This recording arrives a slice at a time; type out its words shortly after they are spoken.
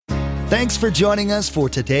Thanks for joining us for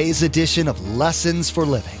today's edition of Lessons for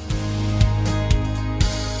Living.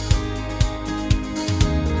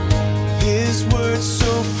 His word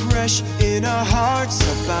so fresh in our hearts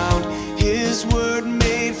abound. His word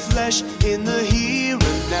made flesh in the here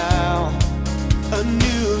and now. A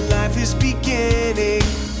new life is beginning.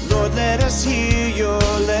 Lord, let us hear your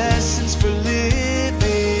lessons for living.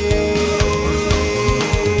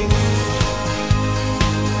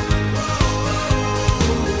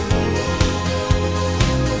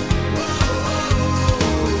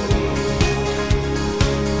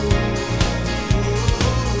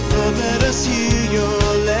 Lord, let us hear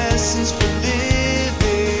your lessons for living.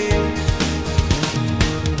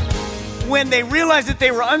 When they realized that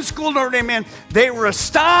they were unschooled ordinary men, they were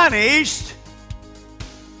astonished.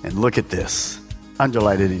 And look at this,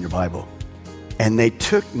 underline it in your Bible. And they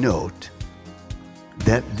took note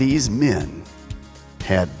that these men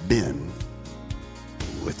had been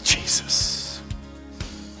with Jesus.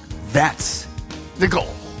 That's the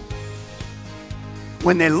goal.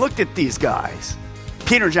 When they looked at these guys,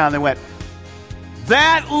 Peter and John, they went,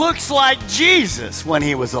 that looks like Jesus when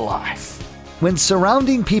he was alive. When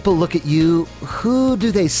surrounding people look at you, who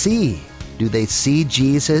do they see? Do they see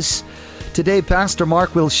Jesus? Today, Pastor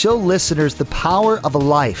Mark will show listeners the power of a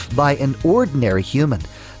life by an ordinary human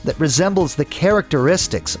that resembles the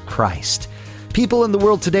characteristics of Christ. People in the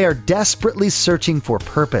world today are desperately searching for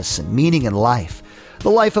purpose and meaning in life. The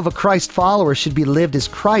life of a Christ follower should be lived as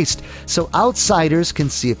Christ, so outsiders can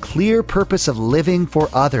see a clear purpose of living for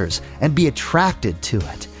others and be attracted to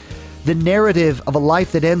it. The narrative of a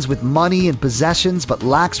life that ends with money and possessions but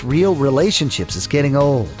lacks real relationships is getting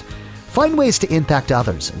old. Find ways to impact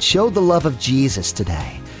others and show the love of Jesus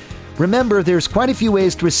today. Remember, there's quite a few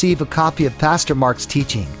ways to receive a copy of Pastor Mark's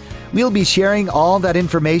teaching. We'll be sharing all that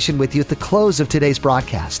information with you at the close of today's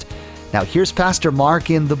broadcast. Now here's Pastor Mark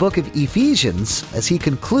in the book of Ephesians as he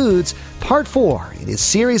concludes part 4 in his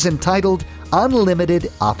series entitled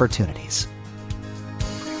Unlimited Opportunities.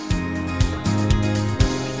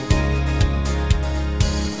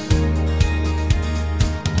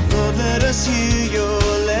 Lord, let us hear your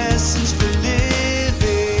lessons for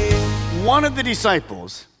living. One of the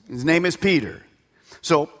disciples, his name is Peter.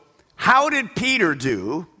 So how did Peter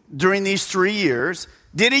do during these 3 years?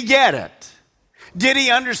 Did he get it? Did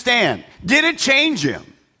he understand? Did it change him?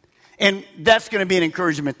 And that's going to be an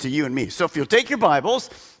encouragement to you and me. So if you'll take your Bibles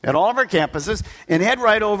at all of our campuses and head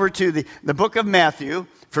right over to the book of Matthew,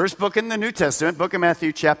 first book in the New Testament, book of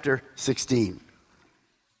Matthew chapter 16.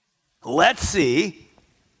 Let's see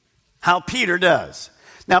how Peter does.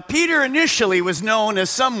 Now, Peter initially was known as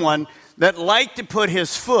someone that liked to put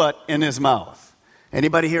his foot in his mouth.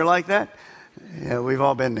 Anybody here like that? Yeah, we've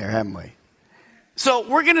all been there, haven't we? So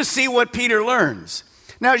we're going to see what Peter learns.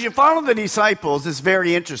 Now, as you follow the disciples, it's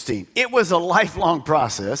very interesting. It was a lifelong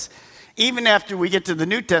process. Even after we get to the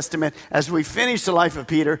New Testament, as we finish the life of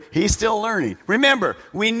Peter, he's still learning. Remember,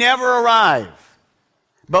 we never arrive,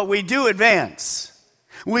 but we do advance.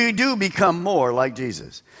 We do become more like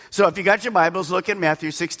Jesus. So if you got your Bibles, look at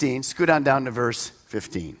Matthew 16. Scoot on down to verse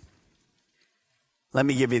 15. Let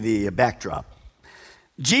me give you the backdrop.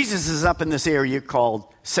 Jesus is up in this area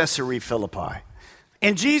called Caesarea Philippi.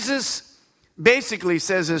 And Jesus basically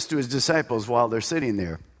says this to his disciples while they're sitting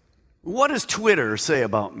there. What does Twitter say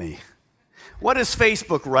about me? What is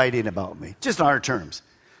Facebook writing about me? Just in our terms.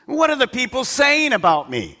 What are the people saying about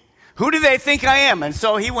me? Who do they think I am? And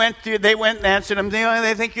so they went and answered him.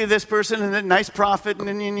 They think you're this person and a nice prophet. And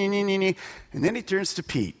then he turns to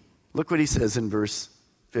Pete. Look what he says in verse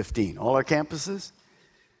 15. All our campuses.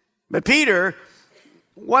 But Peter,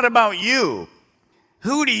 what about you?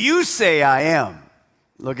 Who do you say I am?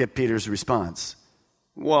 Look at Peter's response.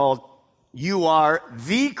 Well, you are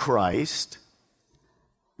the Christ,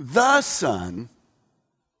 the Son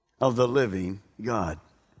of the living God.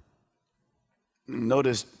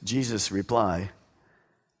 Notice Jesus' reply.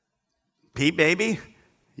 Pete, baby,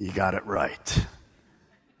 you got it right.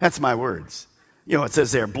 That's my words. You know, it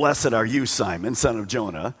says there, blessed are you, Simon, son of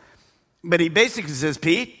Jonah. But he basically says,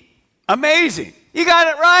 Pete, amazing. You got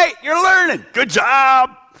it right. You're learning. Good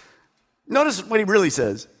job. Notice what he really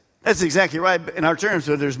says. That's exactly right in our terms,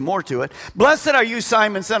 but there's more to it. Blessed are you,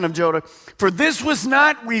 Simon, son of Jonah, for this was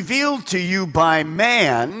not revealed to you by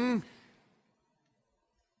man,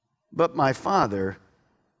 but my Father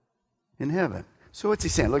in heaven. So what's he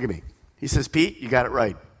saying? Look at me. He says, Pete, you got it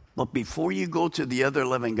right. But before you go to the other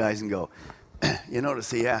 11 guys and go, you notice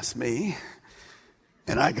he asked me,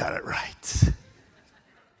 and I got it right.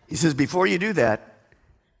 He says, before you do that,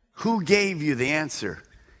 who gave you the answer?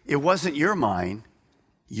 It wasn't your mind.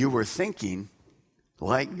 You were thinking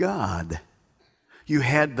like God. You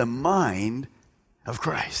had the mind of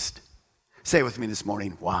Christ. Say with me this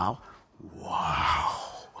morning, wow. Wow.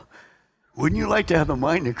 Wouldn't you like to have the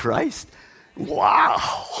mind of Christ?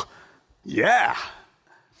 Wow. Yeah.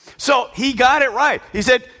 So he got it right. He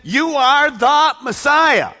said, you are the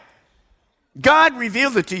Messiah. God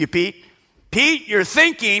revealed it to you, Pete. Pete, you're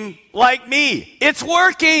thinking like me. It's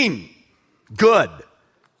working. Good.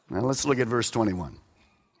 Now let's look at verse 21.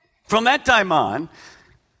 From that time on,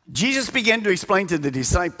 Jesus began to explain to the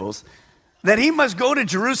disciples that he must go to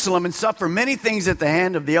Jerusalem and suffer many things at the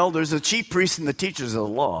hand of the elders, the chief priests, and the teachers of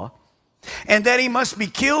the law, and that he must be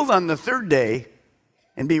killed on the third day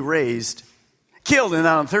and be raised. Killed and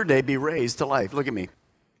on the third day be raised to life. Look at me.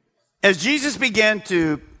 As Jesus began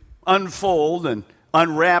to unfold and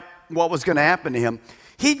unwrap what was going to happen to him,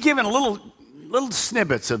 he'd given little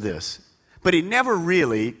snippets of this, but he never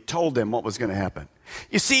really told them what was going to happen.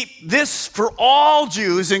 You see, this for all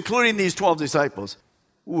Jews, including these 12 disciples,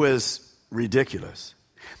 was ridiculous.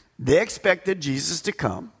 They expected Jesus to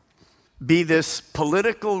come, be this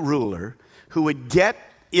political ruler who would get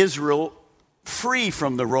Israel free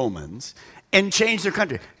from the Romans and change their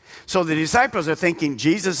country. So the disciples are thinking,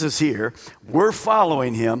 Jesus is here, we're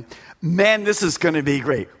following him, man, this is going to be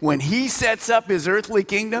great. When he sets up his earthly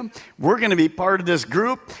kingdom, we're going to be part of this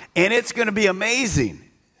group, and it's going to be amazing.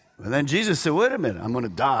 And then Jesus said, wait a minute, I'm going to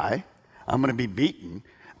die, I'm going to be beaten,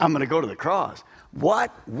 I'm going to go to the cross.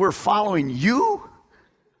 What? We're following you?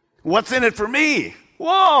 What's in it for me?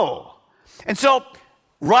 Whoa! And so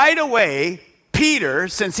right away, Peter,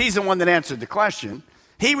 since he's the one that answered the question,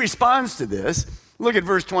 he responds to this. Look at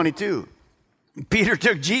verse 22. Peter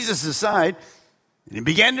took Jesus aside and he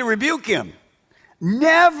began to rebuke him.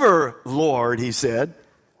 Never, Lord, he said.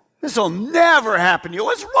 This will never happen to you.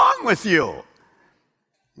 What's wrong with you?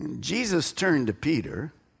 And Jesus turned to Peter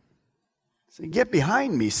and said, get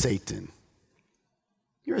behind me, Satan.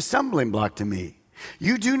 You're a stumbling block to me.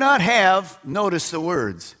 You do not have, notice the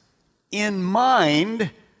words, in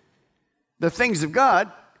mind the things of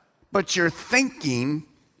God, but you're thinking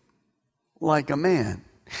like a man.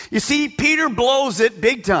 You see, Peter blows it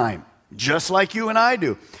big time, just like you and I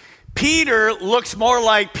do. Peter looks more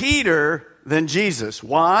like Peter than Jesus.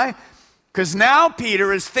 Why? Because now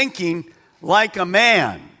Peter is thinking like a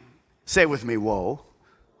man. Say with me, whoa.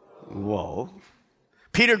 Whoa.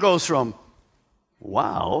 Peter goes from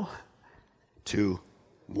wow to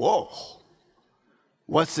whoa.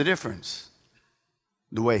 What's the difference?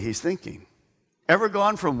 The way he's thinking. Ever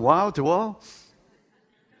gone from wow to whoa?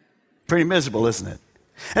 Pretty miserable, isn't it?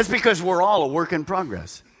 That's because we're all a work in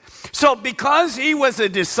progress. So because he was a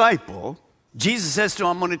disciple, Jesus says to him,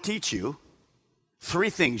 I'm going to teach you 3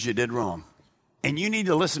 things you did wrong. And you need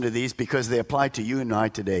to listen to these because they apply to you and I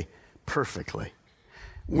today perfectly.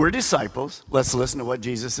 We're disciples. Let's listen to what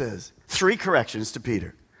Jesus says. 3 corrections to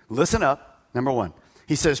Peter. Listen up. Number 1.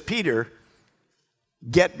 He says, Peter,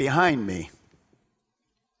 get behind me.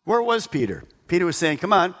 Where was Peter? Peter was saying,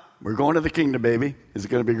 come on, we're going to the kingdom, baby. It's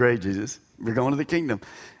going to be great, Jesus. We're going to the kingdom.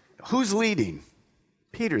 Who's leading?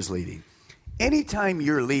 Peter's leading. Anytime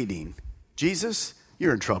you're leading, Jesus,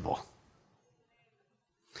 you're in trouble.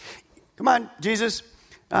 Come on, Jesus,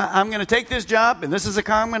 I'm going to take this job, and this is the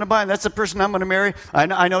car I'm going to buy, and that's the person I'm going to marry.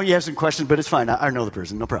 I know you have some questions, but it's fine. I know the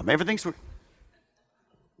person, no problem. Everything's...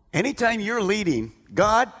 Anytime you're leading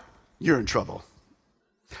God, you're in trouble.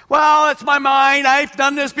 Well, it's my mind. I've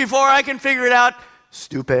done this before. I can figure it out.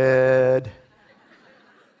 Stupid.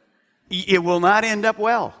 It will not end up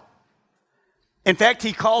well. In fact,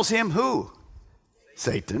 he calls him who?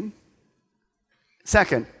 Satan.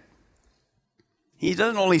 Second, he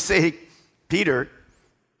doesn't only say, Peter,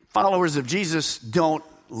 followers of Jesus don't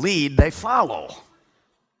lead, they follow.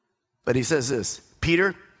 But he says this,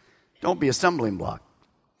 Peter, don't be a stumbling block.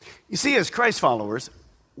 You see, as Christ followers,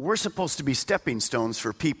 we're supposed to be stepping stones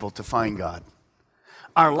for people to find God.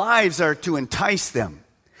 Our lives are to entice them,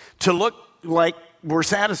 to look like we're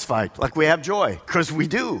satisfied, like we have joy, because we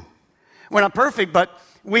do. We're not perfect, but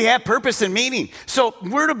we have purpose and meaning. So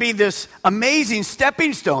we're to be this amazing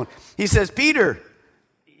stepping stone. He says, Peter,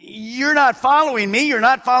 you're not following me, you're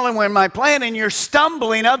not following my plan, and you're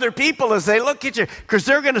stumbling other people as they look at you, because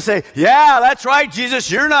they're going to say, yeah, that's right, Jesus,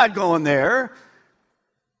 you're not going there.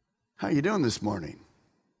 How are you doing this morning?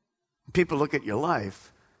 People look at your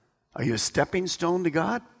life. Are you a stepping stone to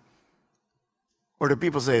God? Or do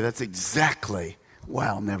people say, that's exactly why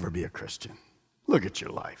I'll never be a Christian? Look at your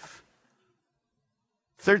life.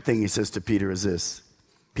 Third thing he says to Peter is this.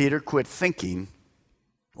 Peter, quit thinking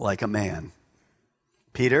like a man.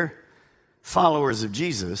 Peter, followers of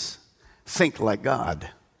Jesus think like God.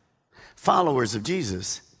 Followers of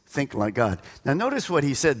Jesus think like God. Now notice what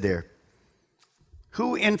he said there.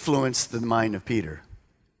 Who influenced the mind of Peter?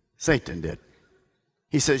 Satan did.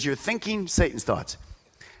 He says, you're thinking Satan's thoughts.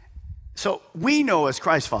 So we know as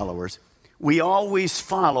Christ followers, we always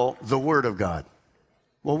follow the Word of God.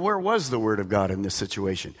 Well, where was the Word of God in this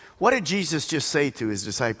situation? What did Jesus just say to his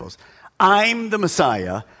disciples? I'm the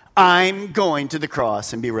Messiah. I'm going to the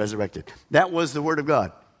cross and be resurrected. That was the Word of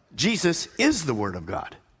God. Jesus is the Word of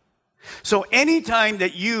God. So anytime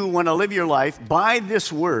that you want to live your life by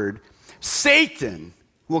this Word, Satan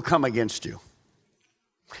will come against you.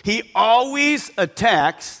 He always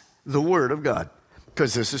attacks the Word of God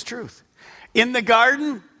because this is truth. In the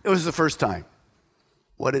garden, it was the first time.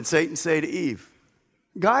 What did Satan say to Eve?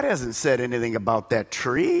 God hasn't said anything about that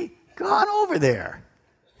tree. Go on over there.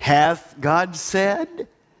 Hath God said?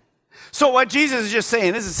 So what Jesus is just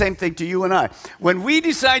saying is the same thing to you and I. When we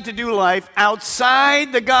decide to do life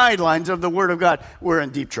outside the guidelines of the Word of God, we're in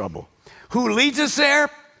deep trouble. Who leads us there?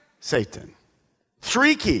 Satan.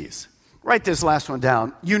 3 keys. Write this last one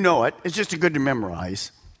down. You know it. It's just good to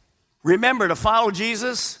memorize. Remember, to follow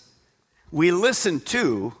Jesus, we listen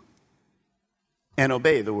to and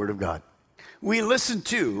obey the Word of God. We listen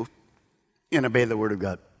to and obey the Word of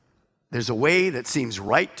God. There's a way that seems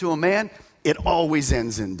right to a man. It always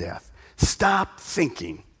ends in death. Stop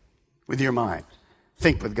thinking with your mind.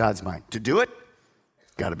 Think with God's mind. To do it,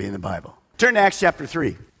 got to be in the Bible. Turn to Acts chapter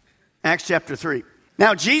 3. Acts chapter 3.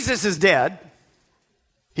 Now, Jesus is dead.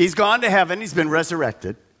 He's gone to heaven. He's been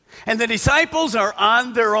resurrected. And the disciples are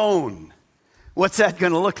on their own. What's that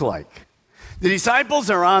going to look like? The disciples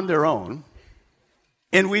are on their own,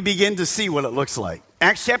 and we begin to see what it looks like.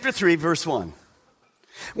 Acts chapter 3, verse 1.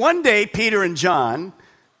 One day, Peter and John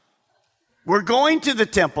were going to the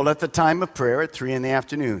temple at the time of prayer at 3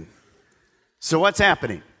 p.m. So what's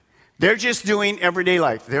happening? They're just doing everyday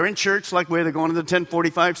life. They're in church like where they're going to the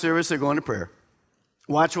 10:45 service. They're going to prayer.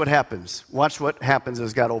 Watch what happens. Watch what happens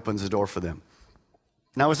as God opens the door for them.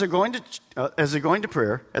 Now, as they're going to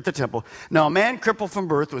prayer at the temple, now a man crippled from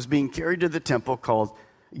birth was being carried to the temple called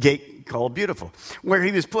Beautiful, where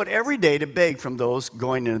he was put every day to beg from those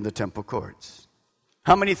going into the temple courts.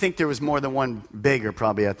 How many think there was more than one beggar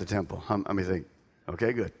probably at the temple? How many think?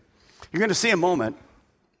 Okay, good. You're going to see in a moment,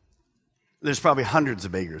 there's probably hundreds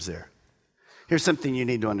of beggars there. Here's something you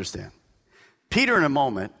need to understand. Peter, in a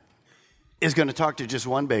moment, is going to talk to just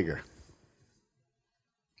one beggar.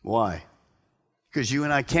 Why? Because you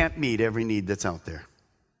and I can't meet every need that's out there.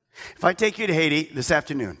 If I take you to Haiti this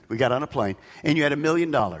afternoon, we got on a plane, and you had $1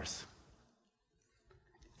 million.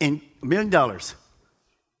 $1 million,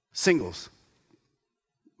 singles.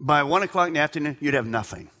 By 1 o'clock in the afternoon, you'd have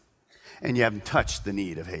nothing. And you haven't touched the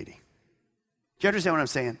need of Haiti. Do you understand what I'm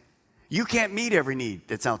saying? You can't meet every need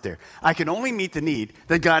that's out there. I can only meet the need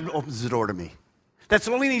that God opens the door to me. That's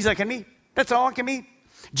the only needs I can meet. That's all I can meet.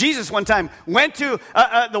 Jesus one time went to,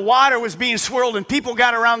 the water was being swirled and people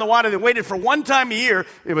got around the water. They waited for one time a year,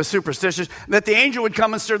 it was superstitious, that the angel would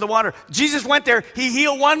come and stir the water. Jesus went there, he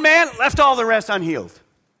healed one man, left all the rest unhealed.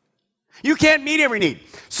 You can't meet every need.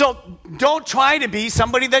 So don't try to be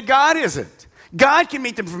somebody that God isn't. God can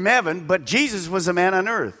meet them from heaven, but Jesus was a man on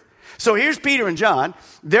earth. So here's Peter and John.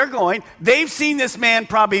 They're going. They've seen this man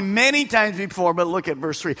probably many times before, but look at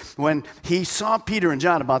verse 3. When he saw Peter and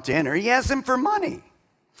John about to enter, he asked them for money.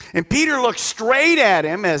 And Peter looked straight at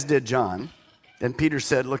him, as did John. Then Peter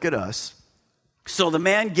said, look at us. So the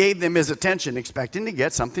man gave them his attention, expecting to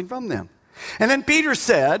get something from them. And then Peter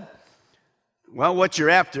said, well, what you're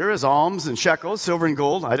after is alms and shekels, silver and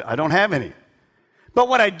gold. I don't have any. But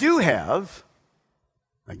what I do have,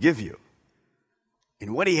 I give you.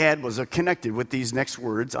 And what he had was connected with these next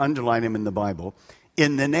words, underline them in the Bible.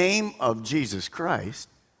 In the name of Jesus Christ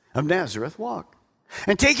of Nazareth, walk.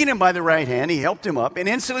 And taking him by the right hand, he helped him up, and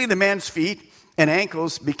instantly the man's feet and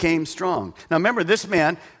ankles became strong. Now remember, this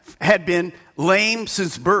man had been lame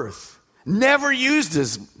since birth, never used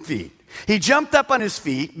his feet. He jumped up on his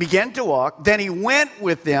feet, began to walk, then he went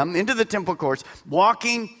with them into the temple courts,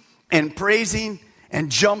 walking and praising and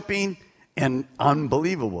jumping and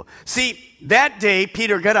unbelievable. See, that day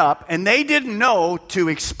Peter got up, and they didn't know to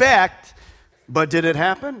expect, but did it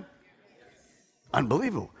happen?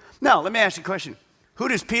 Unbelievable. Now, let me ask you a question. Who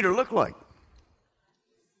does Peter look like?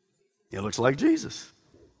 He looks like Jesus.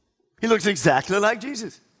 He looks exactly like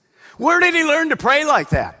Jesus. Where did he learn to pray like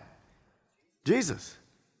that? Jesus.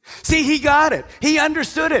 See, he got it. He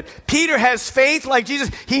understood it. Peter has faith like Jesus.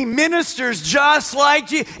 He ministers just like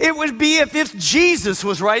Jesus. It would be if Jesus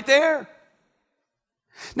was right there.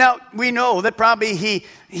 Now, we know that probably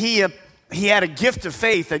he had a gift of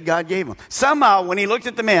faith that God gave him. Somehow, when he looked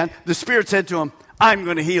at the man, the Spirit said to him, I'm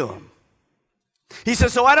going to heal him. He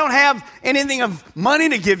says, so I don't have anything of money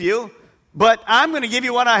to give you, But I'm going to give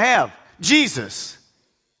you what I have. Jesus,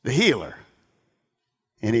 the healer.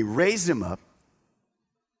 And he raised him up,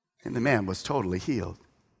 and the man was totally healed.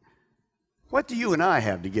 What do you and I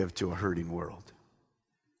have to give to a hurting world?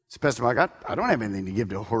 So, Pastor Mark, I don't have anything to give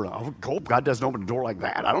to a hurting world. I hope God doesn't open the door like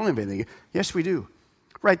that. I don't have anything. Yes, we do.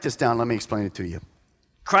 Write this down. Let me explain it to you.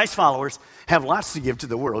 Christ followers have lots to give to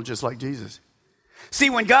the world, just like Jesus. See,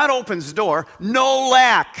 when God opens the door, no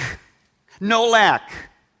lack. No lack.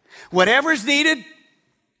 Whatever's needed,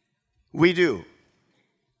 we do.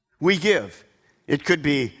 We give. It could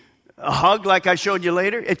be a hug like I showed you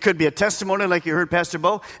later. It could be a testimony like you heard Pastor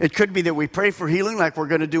Bo. It could be that we pray for healing like we're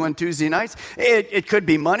going to do on Tuesday nights. It could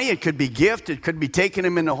be money. It could be gift. It could be taking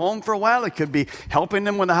them in the home for a while. It could be helping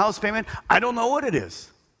them with a house payment. I don't know what it is.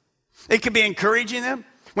 It could be encouraging them.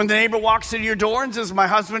 When the neighbor walks into your door and says, my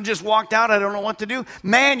husband just walked out, I don't know what to do.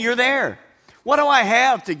 Man, you're there. What do I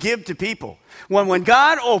have to give to people? When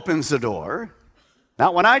God opens the door,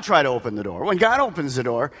 not when I try to open the door, when God opens the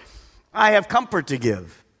door, I have comfort to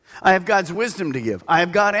give. I have God's wisdom to give. I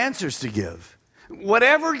have God answers to give.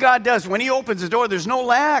 Whatever God does, when he opens the door, there's no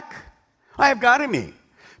lack. I have God in me.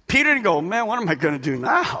 Peter didn't go, man, what am I going to do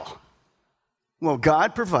now? Well,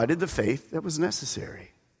 God provided the faith that was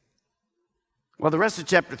necessary. Well, the rest of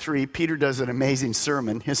chapter 3, Peter does an amazing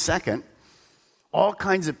sermon, his second. All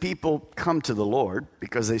kinds of people come to the Lord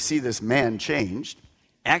because they see this man changed.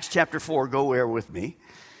 Acts chapter 4, go there with me.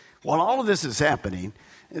 While all of this is happening,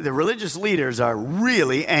 the religious leaders are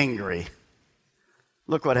really angry.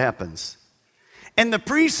 Look what happens. And the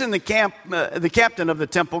priests and the captain of the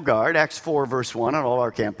temple guard, Acts 4, verse 1 on all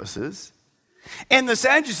our campuses, and the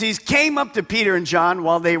Sadducees came up to Peter and John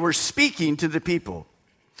while they were speaking to the people.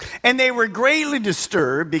 And they were greatly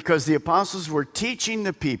disturbed because the apostles were teaching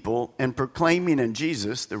the people and proclaiming in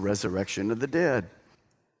Jesus the resurrection of the dead.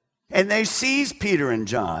 And they seized Peter and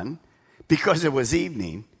John because it was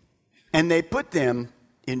evening, and they put them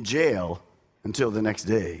in jail until the next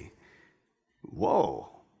day. Whoa.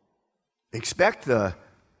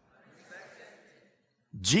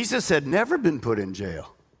 Jesus had never been put in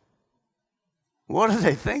jail. What are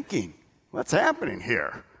they thinking? What's happening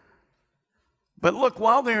here? But look,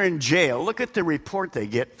 while they're in jail, look at the report they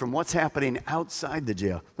get from what's happening outside the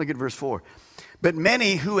jail. Look at verse 4. But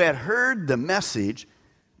many who had heard the message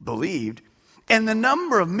believed, and the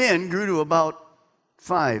number of men grew to about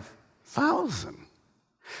 5,000.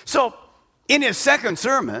 So, in his second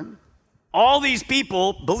sermon, all these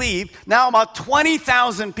people believed. Now about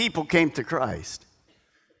 20,000 people came to Christ.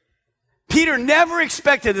 Peter never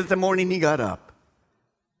expected it the morning he got up.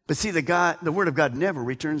 But see, the word of God never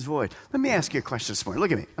returns void. Let me ask you a question this morning.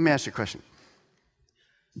 Look at me. Let me ask you a question.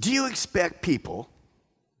 Do you expect people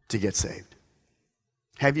to get saved?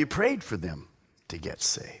 Have you prayed for them to get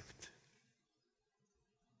saved?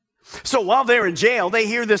 So while they're in jail, they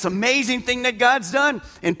hear this amazing thing that God's done.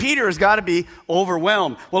 And Peter has got to be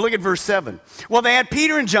overwhelmed. Well, look at verse 7. Well, they had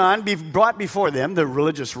Peter and John be brought before them, the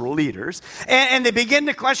religious leaders, and they begin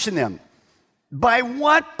to question them. By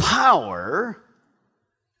what power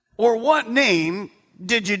or what name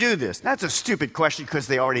did you do this? That's a stupid question because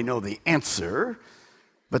they already know the answer,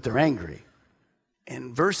 but they're angry.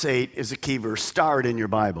 And verse 8 is a key verse. Star it in your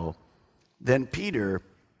Bible. Then Peter,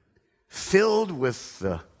 filled with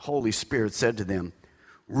the Holy Spirit, said to them,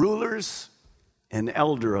 rulers and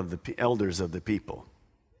elders of the people,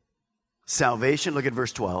 salvation, look at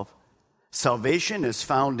verse 12, salvation is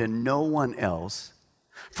found in no one else,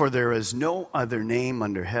 for there is no other name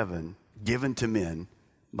under heaven given to men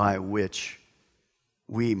by which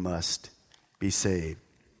we must be saved.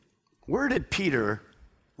 Where did Peter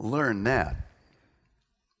learn that?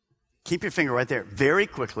 Keep your finger right there. Very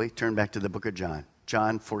quickly, turn back to the book of John.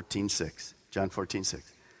 John 14:6. John 14:6.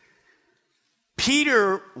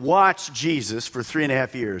 Peter watched Jesus for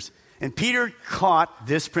 3.5 years, and Peter caught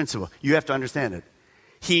this principle. You have to understand it.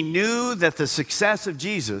 He knew that the success of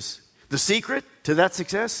Jesus, the secret to that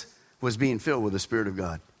success, was being filled with the Spirit of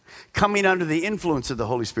God. Coming under the influence of the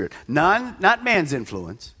Holy Spirit. Not man's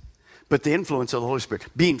influence, but the influence of the Holy Spirit.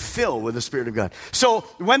 Being filled with the Spirit of God. So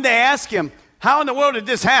when they ask him, how in the world did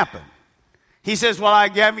this happen? He says, well, I'll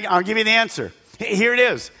give you the answer. Here it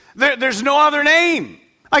is. There's no other name.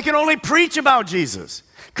 I can only preach about Jesus.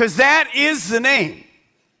 Because that is the name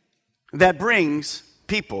that brings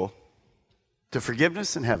people to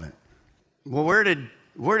forgiveness in heaven. Well, where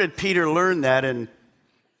did Peter learn that?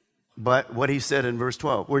 But what he said in verse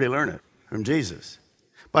 12, where did he learn it? From Jesus.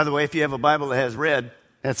 By the way, if you have a Bible that has red,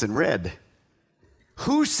 that's in red.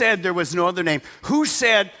 Who said there was no other name? Who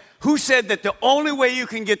said that the only way you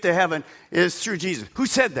can get to heaven is through Jesus? Who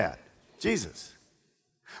said that? Jesus.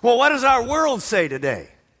 Well, what does our world say today?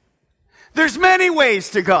 There's many ways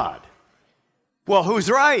to God. Well, who's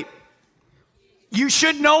right? You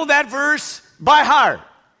should know that verse by heart.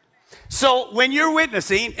 So when you're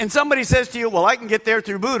witnessing and somebody says to you, well, I can get there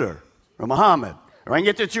through Buddha or Muhammad, or I can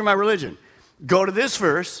get there through my religion, go to this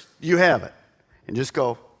verse, you have it. And just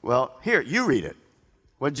go, well, here, you read it.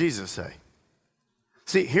 What did Jesus say?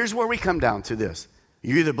 See, here's where we come down to this.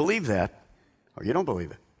 You either believe that or you don't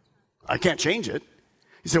believe it. I can't change it.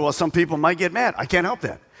 You say, well, some people might get mad. I can't help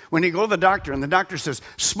that. When you go to the doctor and the doctor says,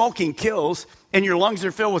 smoking kills and your lungs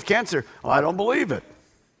are filled with cancer, well, I don't believe it.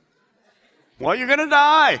 Well, you're going to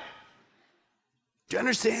die. Do you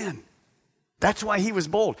understand? That's why he was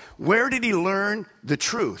bold. Where did he learn the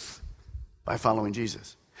truth? By following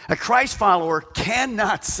Jesus. A Christ follower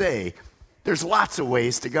cannot say there's lots of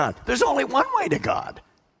ways to God. There's only one way to God.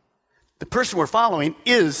 The person we're following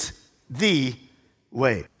is the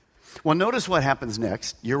way. Well, notice what happens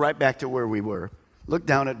next. You're right back to where we were. Look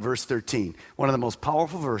down at verse 13, one of the most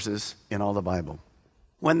powerful verses in all the Bible.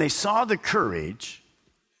 When they saw the courage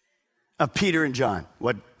of Peter and John,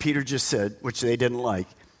 what Peter just said, which they didn't like,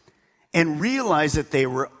 and realized that they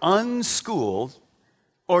were unschooled,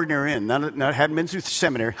 ordinary men, hadn't been through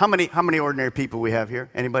seminary. How many ordinary people we have here?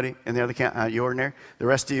 Anybody in the other camp? You ordinary? The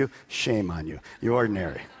rest of you, shame on you. You're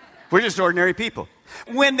ordinary. We're just ordinary people.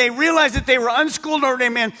 When they realized that they were unschooled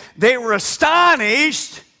ordinary men, they were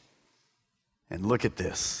astonished. And look at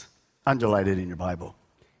this. Underline it in your Bible.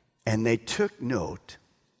 And they took note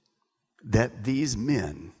that these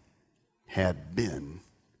men had been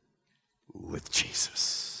with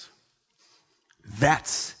Jesus.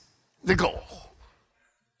 That's the goal.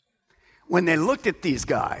 When they looked at these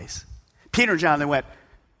guys, Peter and John, they went,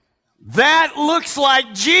 that looks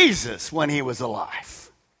like Jesus when he was alive.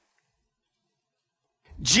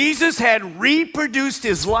 Jesus had reproduced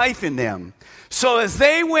his life in them. So as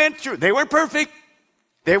they went through, they weren't perfect.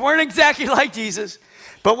 They weren't exactly like Jesus.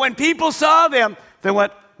 But when people saw them, they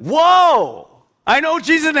went, whoa, I know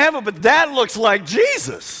Jesus in heaven, but that looks like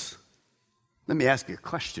Jesus. Let me ask you a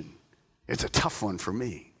question. It's a tough one for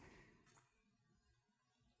me.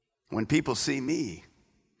 When people see me,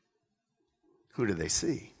 who do they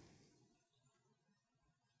see?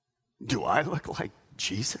 Do I look like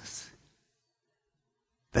Jesus?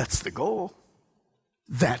 That's the goal.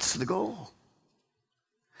 That's the goal.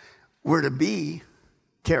 We're to be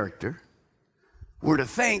character. We're to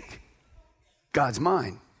think God's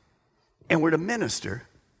mind. And we're to minister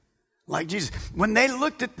like Jesus. When they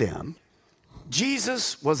looked at them,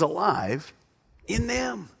 Jesus was alive in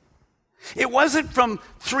them. It wasn't from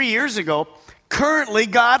 3 years ago. Currently,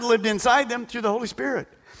 God lived inside them through the Holy Spirit.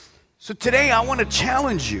 So today, I want to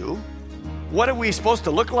challenge you. What are we supposed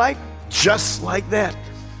to look like? Just like that.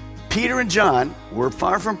 Peter and John were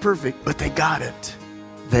far from perfect, but they got it.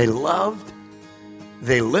 They loved.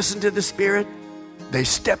 They listened to the Spirit. They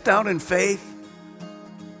stepped out in faith.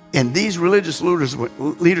 And these religious leaders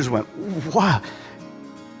went, wow.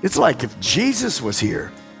 It's like if Jesus was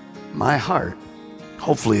here, my heart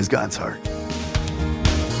hopefully is God's heart.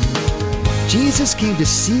 Jesus came to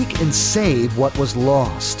seek and save what was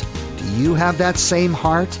lost. Do you have that same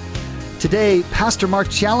heart? Today, Pastor Mark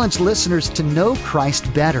challenged listeners to know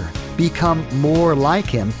Christ better, become more like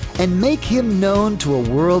him, and make him known to a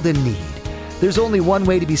world in need. There's only one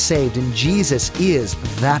way to be saved, and Jesus is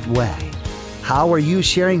that way. How are you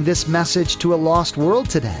sharing this message to a lost world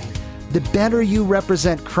today? The better you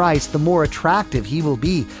represent Christ, the more attractive he will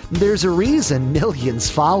be. There's a reason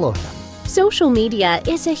millions follow him. Social media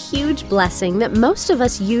is a huge blessing that most of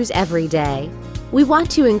us use every day. We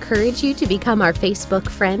want to encourage you to become our Facebook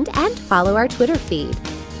friend and follow our Twitter feed.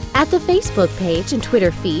 At the Facebook page and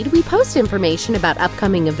Twitter feed, we post information about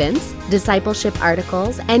upcoming events, discipleship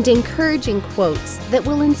articles, and encouraging quotes that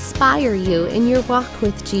will inspire you in your walk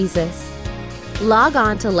with Jesus. Log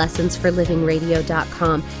on to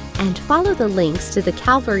lessonsforlivingradio.com and follow the links to the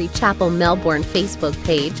Calvary Chapel Melbourne Facebook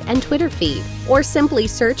page and Twitter feed, or simply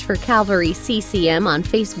search for Calvary CCM on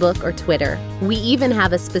Facebook or Twitter. We even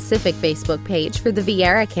have a specific Facebook page for the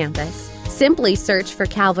Viera campus. Simply search for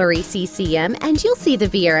Calvary CCM and you'll see the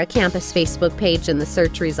Viera campus Facebook page in the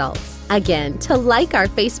search results. Again, to like our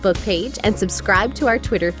Facebook page and subscribe to our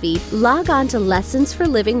Twitter feed, log on to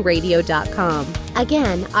lessonsforlivingradio.com.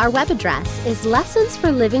 Again, our web address is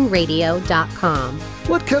lessonsforlivingradio.com.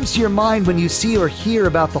 What comes to your mind when you see or hear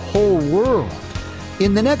about the whole world?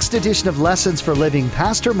 In the next edition of Lessons for Living,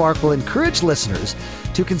 Pastor Mark will encourage listeners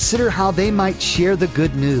to consider how they might share the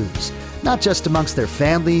good news, not just amongst their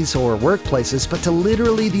families or workplaces, but to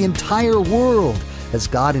literally the entire world as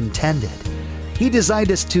God intended. He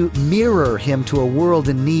designed us to mirror Him to a world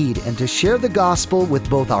in need and to share the gospel with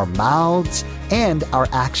both our mouths and our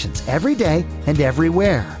actions every day and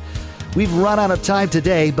everywhere. We've run out of time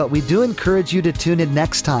today, but we do encourage you to tune in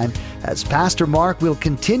next time as Pastor Mark will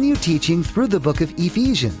continue teaching through the book of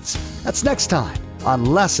Ephesians. That's next time on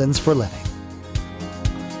Lessons for Living.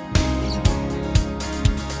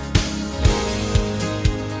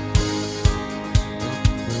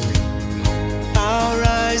 Our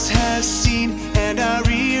eyes have seen and our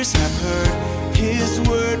ears have heard His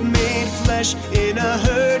word made flesh in a